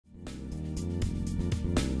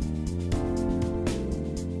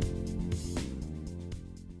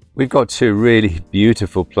We've got two really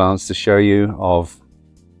beautiful plants to show you of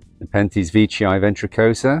the Nepenthes veitchii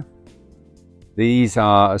ventricosa. These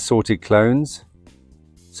are assorted clones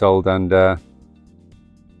sold under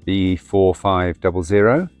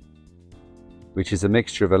BE-4500, which is a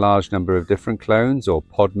mixture of a large number of different clones or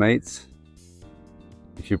pod mates,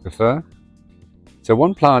 if you prefer. So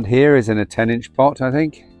one plant here is in a 10-inch pot, I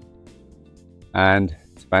think, and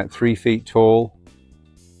it's about 3 feet tall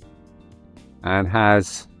and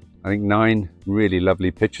has, I think, 9 really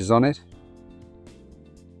lovely pictures on it.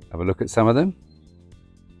 Have a look at some of them.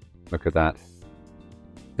 Look at that.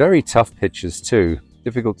 Very tough pictures too.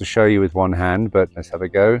 Difficult to show you with one hand, but let's have a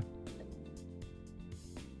go.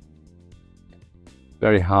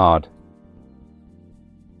 Very hard.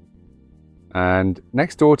 And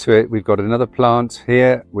next door to it, we've got another plant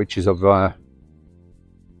here, which is of a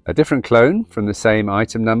different clone from the same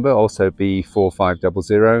item number, also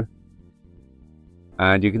BE-4500.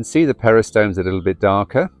 And you can see the peristome's a little bit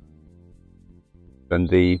darker than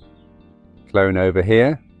the clone over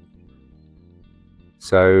here.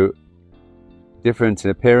 So different in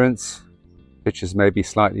appearance. Pictures may be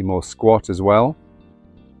slightly more squat as well.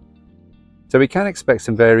 So we can expect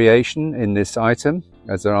some variation in this item,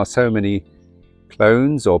 as there are so many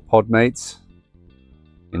clones or pod mates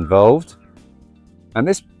involved. And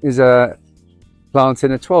this is a plant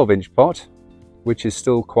in a 12-inch pot, which is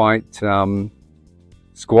still quite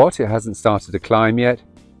squat. It hasn't started to climb yet.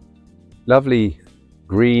 Lovely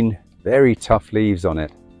green, very tough leaves on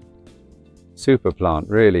it. Super plant,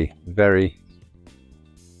 really very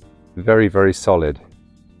solid.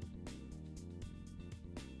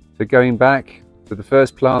 So going back to the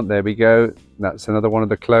first plant, there we go. That's another one of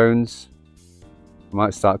the clones. I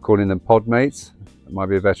might start calling them pod mates. That might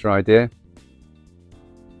be a better idea.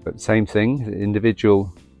 But same thing, the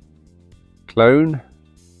individual clone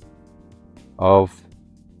of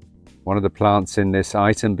one of the plants in this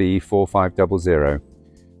item, BE-4500.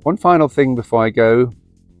 One final thing before I go,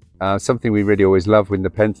 something we really always love with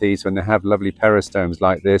Nepenthes when they have lovely peristomes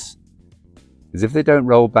like this, is if they don't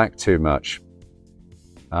roll back too much.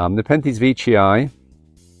 Nepenthes veitchii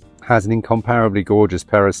has an incomparably gorgeous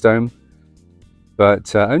peristome,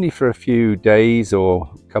 but only for a few days or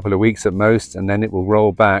a couple of weeks at most, and then it will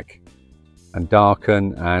roll back and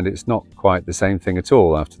darken, and it's not quite the same thing at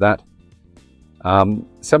all after that.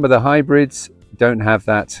 Some of the hybrids don't have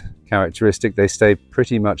that characteristic. They stay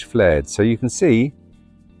pretty much flared. So you can see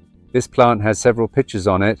this plant has several pictures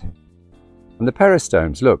on it, and the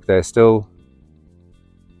peristomes, look, they're still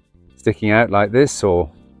sticking out like this, or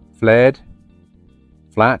flared,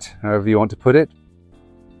 flat, however you want to put it.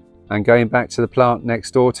 And going back to the plant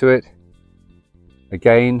next door to it,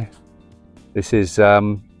 again, this is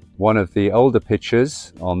one of the older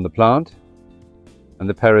pictures on the plant, and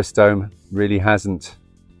the peristome really hasn't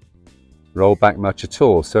rolled back much at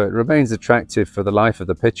all, so it remains attractive for the life of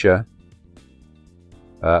the picture.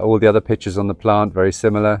 All the other pictures on the plant very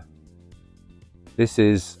similar. This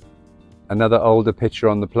is another older picture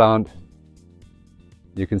on the plant.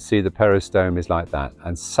 You can see the peristome is like that,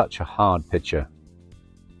 and such a hard picture.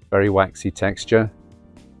 Very waxy texture,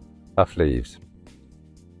 tough leaves.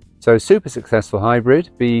 So super successful hybrid,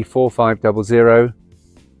 BE-4500,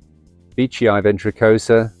 veitchii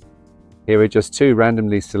ventricosa. Here are just two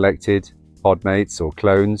randomly selected pod mates or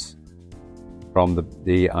clones from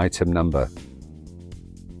the item number.